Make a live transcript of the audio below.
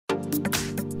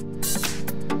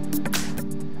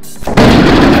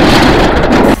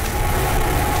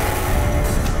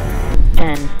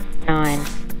Ten, 9,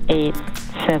 8,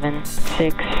 7,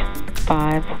 6,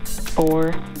 5,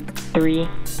 4, 3,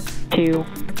 2,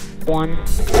 1.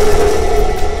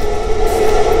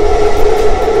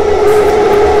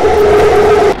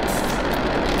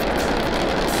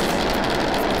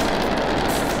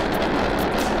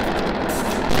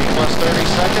 Plus 30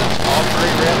 seconds, all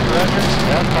three Raptor engines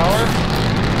at power.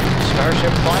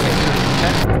 Starship climbing to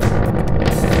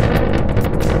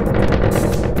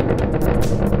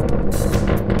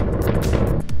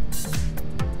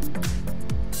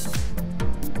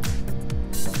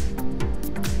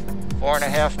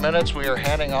 4.5 minutes, we are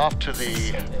handing off to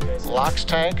the LOX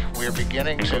tank. We are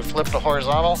beginning to flip to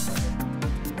horizontal.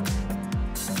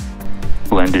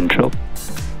 Land intro.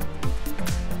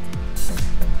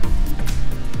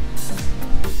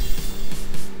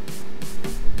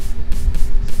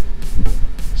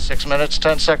 Six minutes,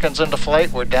 10 seconds into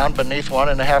flight. We're down beneath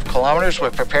 1.5 kilometers.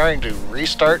 We're preparing to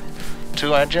restart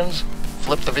 2 engines,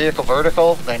 flip the vehicle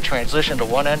vertical, then transition to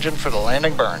 1 engine for the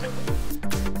landing burn.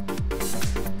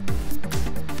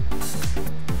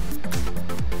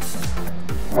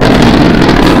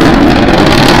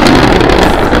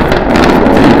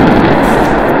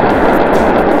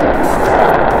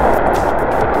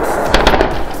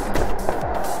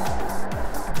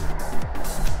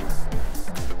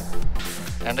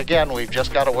 And again, we've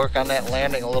just got to work on that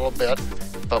landing a little bit,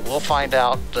 but we'll find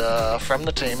out from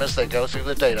the team as they go through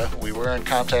the data. We were in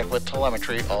contact with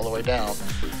telemetry all the way down.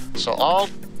 So all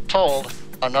told,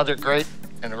 another great,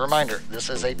 and a reminder, this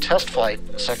is a test flight.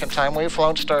 Second time we've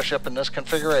flown Starship in this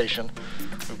configuration.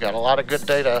 We've got a lot of good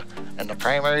data, and the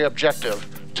primary objective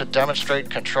to demonstrate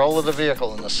control of the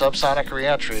vehicle in the subsonic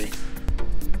reentry